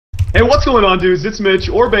Hey, what's going on, dudes? It's Mitch,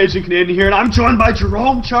 or BajanCanadian here, and I'm joined by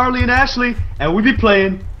Jerome, Charlie, and Ashley, and we'll be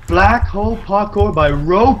playing Black Hole Parkour by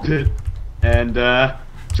Ropit. And,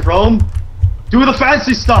 Jerome, do the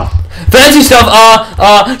fancy stuff! Fancy stuff,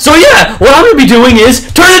 so yeah, what I'm gonna be doing is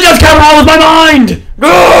turn the death camera on with my mind!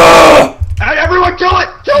 Hey, everyone, kill it!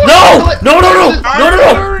 Kill it! No! Kill it!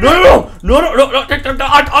 No!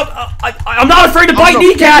 I'm not afraid to bite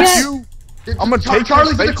kneecaps! I'm gonna take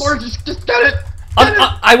Charlie's your in the face. corner, just get it!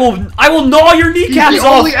 I will gnaw your He's kneecaps the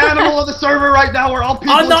off! only animal on the server right now where all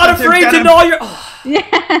people I'm not accept him. afraid Get to him. gnaw your...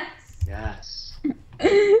 Yes.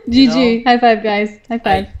 GG. High five, guys. High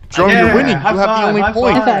five. Jerome, you're winning. You have the only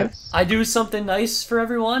point. High five. I do something nice for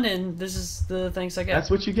everyone, and this is the thanks I get. That's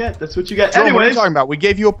what you get. That's what you get. Jerome, what are you Anyways, talking about? We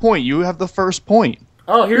gave you a point. You have the first point.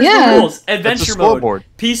 Oh, here's Yeah. the rules. Adventure mode. scoreboard.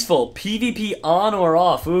 Peaceful. PvP on or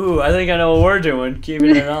off. Ooh, I think I know what we're doing.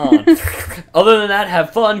 Keeping it on. Other than that,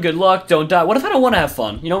 have fun. Good luck. Don't die. What if I don't want to have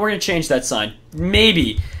fun? You know, we're going to change that sign.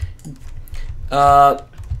 Maybe.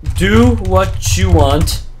 Do what you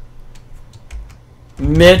want.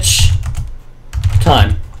 Mitch.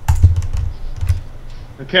 Time.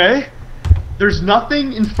 okay. There's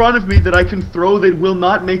nothing in front of me that I can throw that will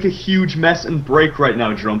not make a huge mess and break right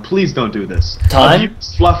now, Jerome. Please don't do this. Time?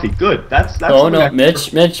 Fluffy. Good. That's Oh, no.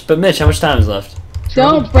 Mitch, but Mitch, how much time is left?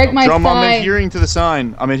 Don't break my Jerome, I'm side. adhering to the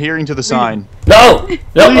sign. I'm adhering to the sign. No!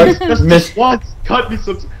 No! Please, just Mitch. once, cut me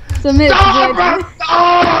some. Submit. Stop!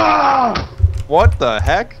 Ah! What the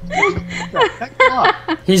heck?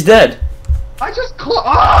 He's dead. I just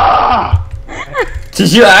ah!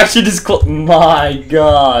 Did you actually just My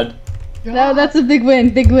God. No, that's a big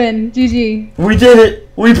win. Big win. GG. We did it.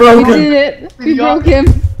 We broke We him. did it. We broke him.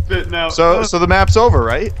 Bit now. So the map's over,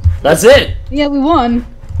 right? That's it. Yeah, we won.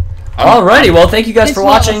 Alrighty, well, thank you guys for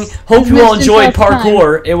watching. Hope you all enjoyed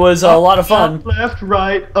parkour. It was a lot of fun. Left,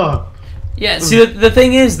 right, up. Yeah, see, the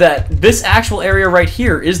thing is that this actual area right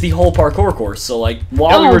here is the whole parkour course. So, like,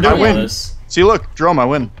 while we were doing win. this, See, look, Jerome, I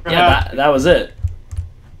win. yeah, that was it.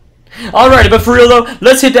 Alrighty, but for real though,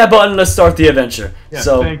 let's hit that button. Let's start the adventure. Yeah,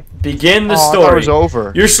 So, begin the I thought story. it was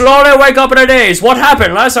over. You slowly wake up in a daze. What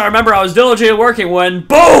happened? Last I remember, I was diligently working when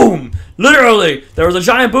boom! Literally, there was a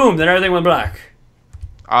giant boom. Then everything went black.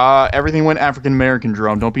 Everything went African American,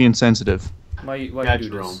 Jerome. Don't be insensitive. Why you do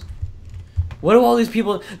Jerome. this? What do all these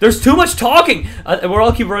people? There's too much talking. We're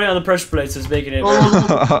all keep running on the pressure plates, is making it.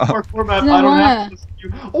 Parkour map. No, I don't have to listen to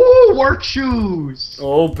you. Oh, work shoes.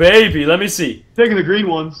 Oh baby, let me see. Taking the green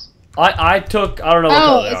ones. I took. I don't know what Oh,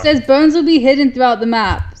 color they it are. says bones will be hidden throughout the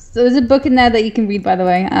map. So there's a book in there that you can read, by the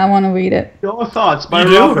way. I want to read it. Your thoughts by You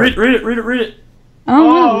do? Robert. Read it.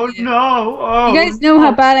 Oh no! Oh, You guys know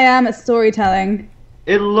how bad I am at storytelling.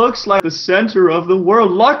 It looks like the center of the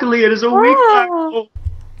world. Luckily, it is a weak black hole.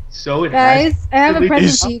 So it Guys, I have a Is-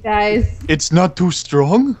 present for you guys. It's not too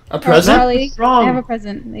strong. A present? Charlie, Strong. I have a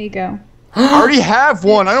present. There you go. I already have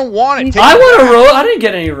one. I don't want it. Take I it want a back. rose. I didn't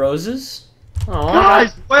get any roses. Aw.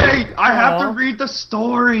 Guys, wait! I have to Aw. read the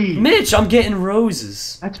story. Mitch, I'm getting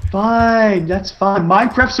roses. That's fine. That's fine.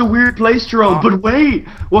 Minecraft's a weird place, Jerome. But wait,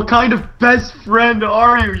 what kind of best friend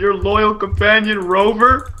are you? Your loyal companion,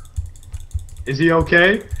 Rover? Is he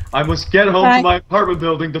okay? I must get home to my apartment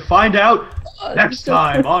building to find out next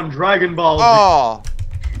time on Dragon Ball Z. Oh,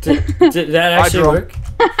 Did that actually Jerome. work?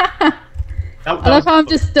 That I love how I'm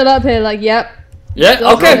just stood up here like, yep. Yeah.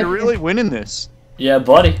 Jerome, Okay. you're really winning this. Yeah,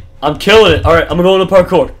 buddy. I'm killing it. All right, I'm going to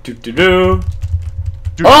parkour. Do,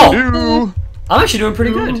 Oh! do. I'm actually doing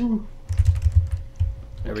pretty good.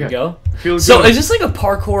 There we Okay. go. Feels So good. is this like a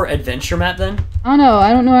parkour adventure map then? Oh no,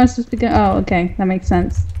 I don't know where I'm supposed to go. Oh, okay. That makes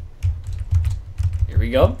sense. Here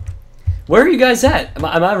we go. Where are you guys at? Am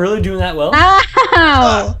I really doing that well?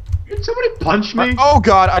 Ow! Did somebody punch me? Oh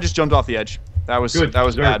God, I just jumped off the edge. That was Good, that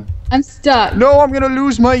was good. bad. I'm stuck. No, I'm gonna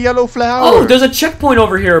lose my yellow flower. Oh, there's a checkpoint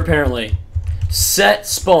over here apparently. Set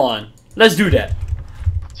spawn. Let's do that.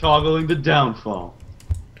 Toggling the downfall.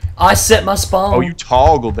 I set my spawn. Oh, you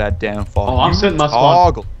toggled that downfall. Oh, I'm You setting my spawn.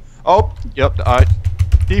 toggled. Oh, yep.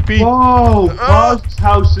 TP. Whoa! Buz's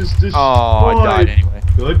house is destroyed. Oh, I died anyway.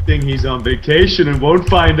 Good thing he's on vacation and won't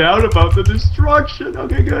find out about the destruction.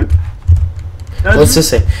 Okay, good. What's this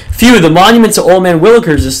say? Phew, the monument to Old Man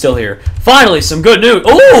Willikers is still here. Finally, some good news.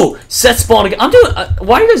 Oh, set spawn again. I'm doing.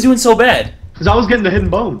 Why are you guys doing so bad? Because I was getting the hidden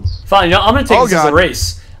bones. Fine, you know, I'm gonna take Oh, this as a God.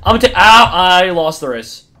 race. I'm gonna take. Ow! I lost the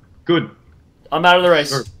race. Good. I'm out of the race.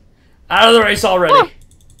 Sure. Out of the race already. Oh.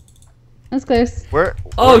 That's close. Where?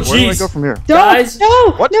 Oh, where do I jeez. go from here? Don't, Guys,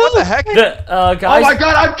 no, What? no. What the heck? The guys. Oh my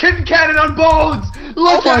god, I'm kitten cannon on bones! Oh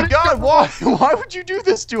Look my at God! it! Why? Why would you do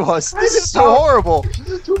this to us? This is so Stop. horrible. This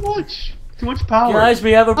is too much. Too much power. Guys,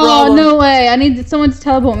 we have a Oh, problem. no way. I need someone to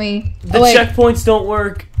teleport me. The Oh, wait. checkpoints don't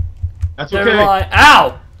work. That's They're okay. a lie.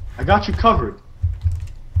 Ow! I got you covered.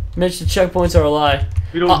 Mitch, the checkpoints are a lie.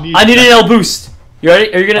 We don't need I need that. an L boost. You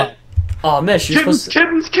ready? Are you gonna? Oh, Mitch, you're Kittens, supposed to.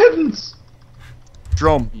 kittens, kittens.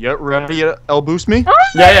 Jerome, you ready to L boost me?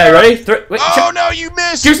 Yeah, you ready? Wait, Oh no, you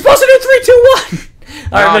missed! you're supposed to do 3, 2, 1.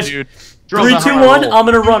 All right, Nah, Mitch. dude. 3, 2, 1. I'm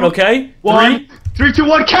gonna run. Okay. 3, 2,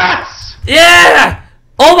 1. Cats. Yeah!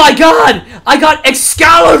 Oh my God! I got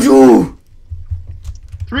Excalibur.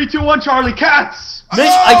 3, 2, 1. Charlie, cats. Mitch,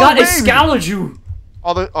 I got baby. Excalibur.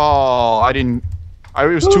 I didn't. It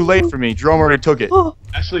was too late for me. Jerome already took it.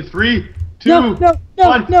 Ashley, 3, 2, No,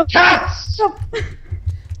 1. no. Cats. No.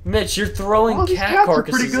 Mitch, you're throwing Oh, these cat cats are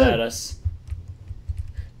pretty carcasses good. at us.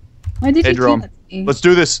 Why did Hey, you do Jerome. that to me? Let's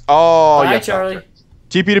do this. Oh, Hi, yeah. Charlie.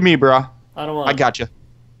 TP to me, bruh. I don't want. I got you.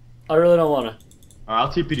 I really don't want to. Alright,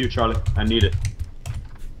 I'll TP to you, Charlie. I need it.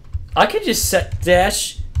 I could just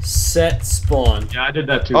set spawn. Yeah, I did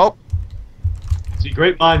that too. Oh, See,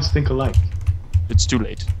 great minds think alike. it's too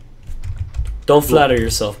late. Don't flatter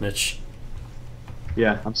yourself, Mitch.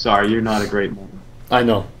 Yeah, I'm sorry. You're not a great man. I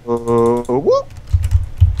know. Whoop.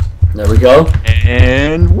 There we go.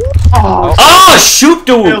 And whoop. Oh, Oh, shoot,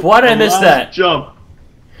 dude! Why did I miss last that? Jump.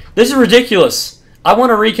 This is ridiculous. I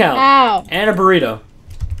want a recount. Ow. And a burrito.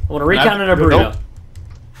 I want a recount and a Nope.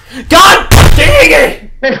 burrito. God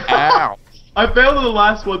dang it! Ow. I failed in the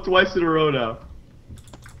last one twice in a row now.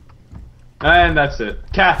 And that's it.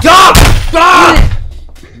 Cats. God! God!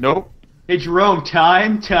 Nope. Hey, Jerome,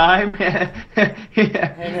 time.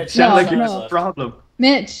 Mitch, Sound like you no. have a problem.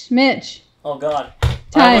 Mitch. Oh God. I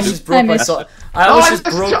Time. almost just broke my Mitch. soul. I almost just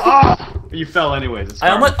broke. Oh, you fell anyways. It's I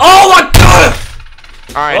fine. almost. Oh my God!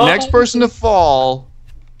 All right, Oh. next person to fall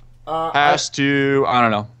I has to. I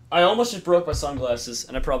don't know. almost just broke my sunglasses,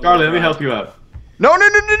 and I probably. Charlie, let me help you out. No! I'm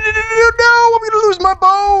gonna lose my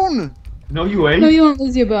bone. No, you ain't. No, you won't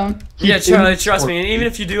lose your bone. Yeah, Charlie, trust me. And even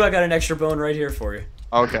if you do, I got an extra bone right here for you.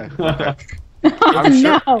 Okay. I'm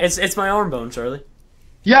sure- No. It's my arm bone, Charlie.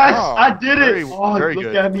 Yes, Oh, I did it. very- Oh, very look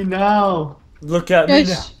good. at me now. Look at me now.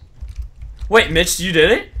 Gosh. Wait, Mitch, you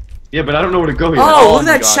did it? Yeah, but I don't know where to go here. Oh, look at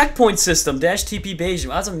my that God. checkpoint system. Dash TP Beijing.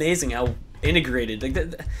 That's amazing how integrated. Like,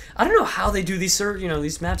 I don't know how they do these,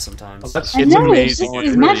 these maps sometimes. Oh, that's I It's know, amazing. It's It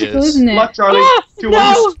just really magical, is. isn't it? Luck, Charlie. Ah, 2, no.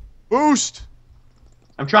 1. Boost.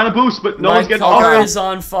 I'm trying to boost, but no My one's getting. car Oh, is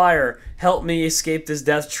on fire. Help me escape this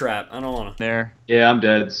death trap. I don't wanna. There. yeah, I'm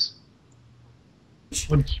dead.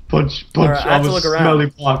 Punch. Alright, I have I'm to a look around. smelly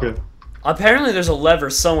pocket. Apparently, there's a lever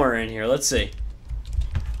somewhere in here. Let's see.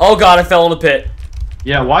 Oh God, I fell in the pit.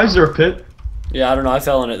 Yeah, why is there a pit? Yeah, I don't know. I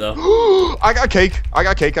fell in it though. I got cake.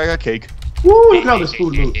 Woo, look at how this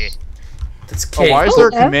food moves. That's Oh, cake. why is there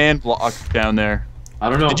a Okay. command block down there? I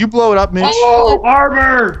don't know. Did you blow it up, Mitch? Oh,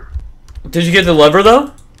 armor! Did you get the lever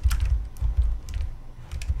though?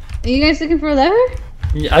 Are you guys looking for a lever?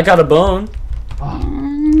 Yeah, I got a bone. Oh,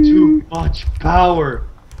 too much power.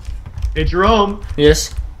 Hey, Jerome.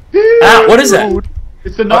 Yes. Ah, what is that?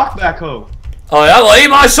 It's the knockback hoe. Oh yeah, well, eat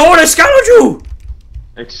my sword, Excalibur!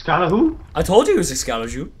 Excalibur? I told you it was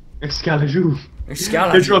Excalibur. Excalibur. Hey,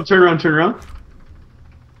 Excalibur. Jerome, turn around.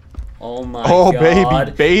 Oh my Oh, God.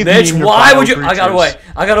 baby, bathe me Mitch, in your why vile would you? I got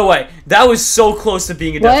creatures. away. That was so close to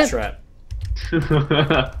being a death What?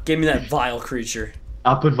 trap. Give me that vile creature.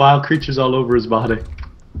 I'll put vile creatures all over his body. It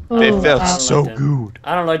Oh, felt wow. so like that. good.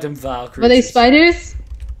 I don't like them vile creatures. Were they spiders?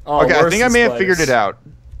 Oh, Okay, I worse think I than may have spiders. figured it out.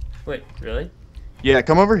 Wait, really? Yeah,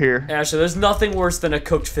 come over here. Ashley, there's nothing worse than a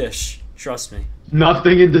cooked fish. Trust me.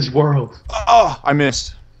 Nothing in this world. Oh, I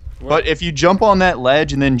missed. But if you jump on that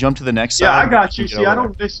ledge and then jump to the next Yeah, side, I got you. can get See, I over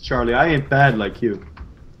don't miss Charlie. I ain't bad like you.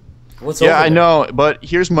 What's there. Yeah, over I there? know, but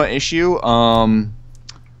here's my issue. I'm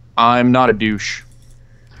not a douche.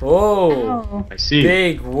 Whoa. Oh. I see.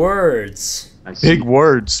 Big words. I see. Big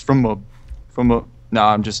words from a. No,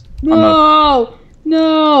 I'm not.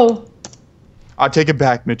 No. I take it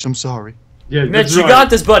back, Mitch. I'm sorry. Yeah, Mitch, that's you right. got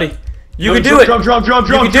this, buddy. You can do it. Drum, You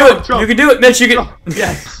can do it. You can do it, Mitch. You can.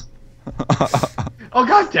 Yes. Oh,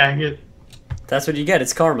 god dang it. That's what you get.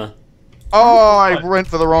 It's karma. Oh, I went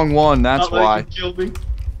for the wrong one. That's Not letting why. you kill me.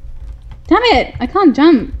 Damn it. I can't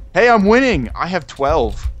jump. Hey, I'm winning. I have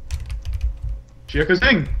 12. Chicka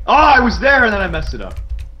zing. Oh, I was there and then I messed it up.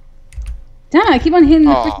 Damn it. I keep on hitting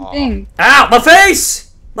the Aw. freaking thing. Ow! My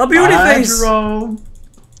face! My beauty Hi, face! Jerome.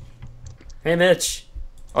 Hey, Mitch.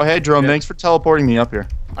 Oh, hey, Jerome. Yeah. Thanks for teleporting me up here.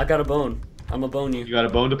 I got a bone. I'm gonna bone You you. got a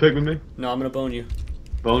bone to pick with me? No, I'm gonna bone you.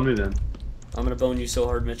 Bone me then. I'm gonna bone you so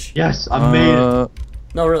hard, Mitch. Yes, I made it.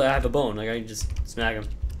 No, really, I have a bone. Like, I can just smack him.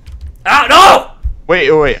 Ow! No! Wait.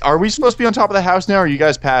 Are we supposed to be on top of the house now, or are you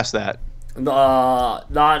guys past that?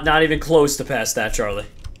 Not even close to past that, Charlie.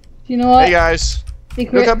 You know what? Hey, guys.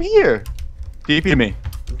 Secret. Look up here. TP to me.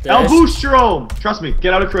 I'll boost Jerome. Trust me.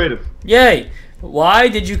 Get out of creative. Yay! Why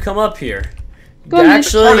did you come up here? Go on,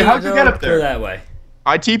 Actually, Charlie, how'd you get up go there? that way.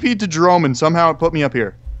 I TP'd to Jerome and somehow it put me up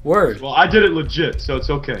here. Word. Well, I did it legit, so it's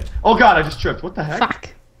okay. Oh god, I just tripped. What the heck? Fuck.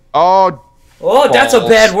 Oh, Oh, that's a balls.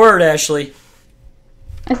 bad word, Ashley.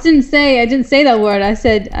 I didn't say that word. I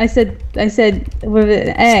said with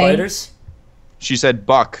an A. Spiders? she said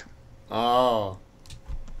buck. Oh.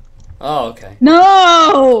 Oh, okay.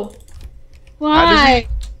 No! How Why?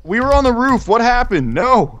 We were on the roof. What happened?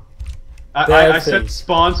 No. I said things.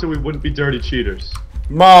 spawn so we wouldn't be dirty cheaters.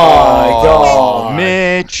 My Oh, God.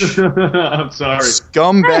 Mitch. I'm sorry.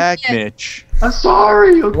 Scumbag Yeah. Mitch. I'm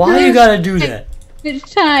sorry. Okay? Why you gotta do that?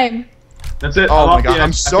 It's time. That's it. Oh I'm my off the god, edge. I'm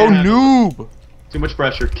I so can't handle it. noob. Too much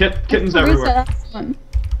pressure. Kittens Where's everywhere. that last one?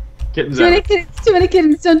 Kittens Too many everywhere. kittens. Too many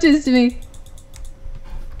kittens. Don't do this to me.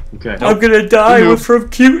 Okay. I'm gonna die Nope. from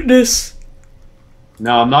cuteness.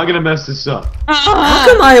 No, I'm not gonna mess this up. How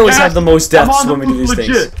come I always have the most I'm deaths on the when we do move these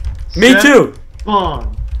legit. things? Me Set, too.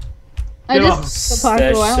 Spawn. I Get just parkour. I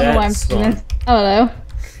don't know why I'm doing this. I don't know.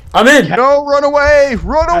 I'm in. No, run away!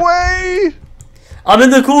 Run away! I'm in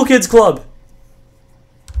the cool kids club.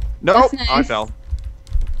 Nope, That's I nice. fell.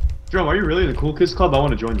 Jerome, are you really in the Cool Kids Club? I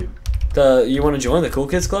want to join you. You want to join the cool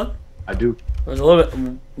kids club? I do. There's a little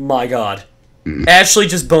bit. My God. Ashley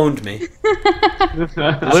just boned me.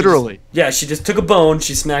 Literally. Yeah, she just took a bone.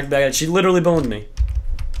 She smacked back at. She literally boned me.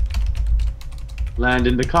 Land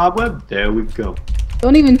in the cobweb. There we go.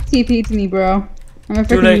 Don't even TP to me, bro. I'm a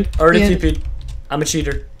Too freaking. late. Already yeah. TP'd. I'm a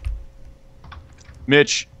cheater.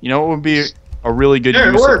 Mitch, you know what would be a really good There,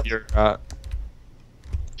 it use of worked. your Charlie,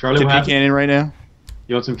 what kidney happened? cannon right now?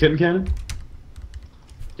 You want some kitten cannon?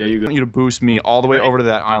 There you I go. want you to boost me all the way over to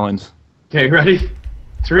that island. Okay, ready?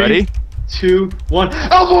 3, Ready? 2, 1.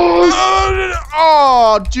 Elbows!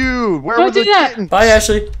 Oh, dude, where Don't were the do that. kittens? Bye,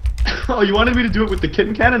 Ashley. Oh, you wanted me to do it with the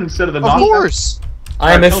kitten cannon instead of the Of knockback? course.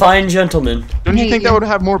 I am a Alright, fine gentleman. Don't you Hey, think that you. would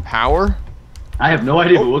have more power? I have no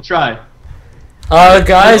idea, but we'll try. Let's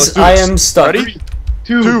Guys, do I this. am stuck. Ready?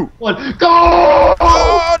 2, Two. 1, go!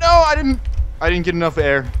 Oh no, I didn't get enough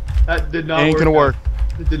air. That did not Ain't work. gonna work.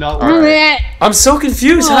 It did not Oh, work. yeah. I'm so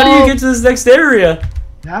confused. How do you No. get to this next area?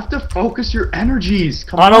 You have to focus your energies.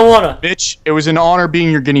 Come I on. don't wanna. Mitch, it was an honor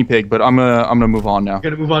being your guinea pig, but I'm gonna move on now.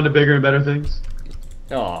 Gonna move on to bigger and better things.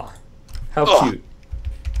 Aw, how Ugh. cute.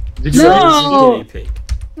 Did you No. Guinea pig.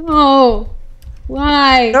 No.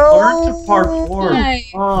 Why? learn to parkour? Why?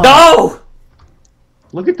 Oh, No!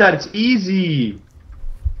 look at that. It's easy.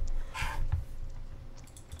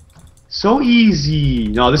 So easy.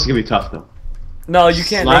 No, this is gonna be tough though. No, you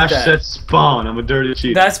can't make Slash that. set spawn. I'm a dirty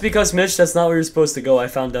cheater. That's because, Mitch, that's not where you're supposed to go. I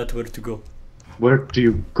found out where to go. Where do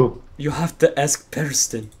you go? You have to ask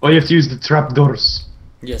Perston. Oh, you have to use the trapdoors.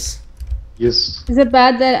 Yes. Yes. Is it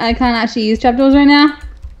bad that I can't actually use trapdoors right now?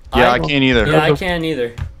 Yeah, I can't either. Yeah, I can't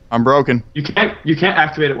either. I'm broken. You can't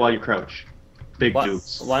activate it while you crouch. Big Why,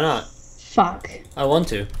 dudes. why not? Fuck. I want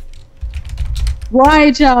to.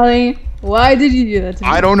 Why, Charlie? Why did you do that to me?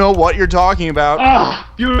 I don't know what you're talking about.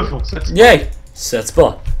 Ah, beautiful. Yay! Set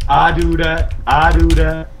spawn. I do that. I do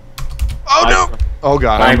that. Oh no! Oh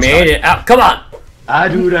god, I almost made died. it out. Come on! I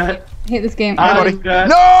do that. I hate this game. I buddy. do that.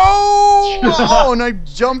 No! Oh, and I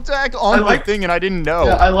jumped back on I like- the thing and I didn't know.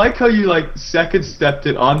 Yeah, I like how you like second stepped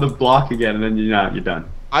it on the block again, and then you're done.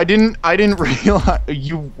 I didn't realize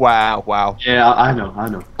you. Wow. Yeah, I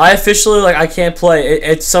know. I officially, I can't play.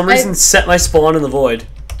 It some reason set my spawn in the void.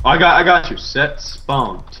 I got you. Set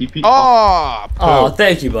spawn. TP. Oh, Oh, poop.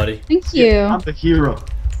 thank you, buddy. Thank you. I'm the hero.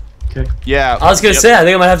 Okay. Yeah. I was gonna say, I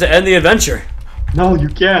think I might have to end the adventure. No, you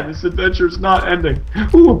can't. This adventure's not ending.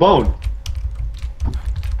 Ooh, a bone.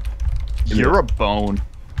 You're a bone.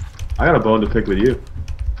 I got a bone to pick with you.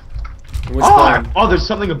 Which Oh, one? oh, there's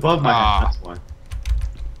something above my Ah. head. That's why.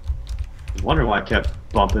 I was wondering why I kept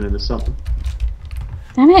bumping into something.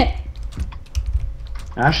 Damn it.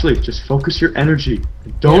 Ashley, just focus your energy.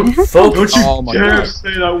 Don't Focus. you Oh my dare God.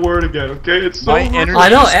 say that word again, okay? It's so My rude. energy- I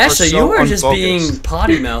know, Are Ashley, so you were just unfocused. being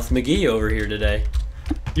potty mouth McGee over here today.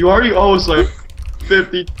 You already owe us like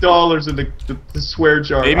 $50 in the swear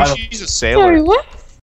jar. Maybe I don't- she's a sailor. Sorry, what?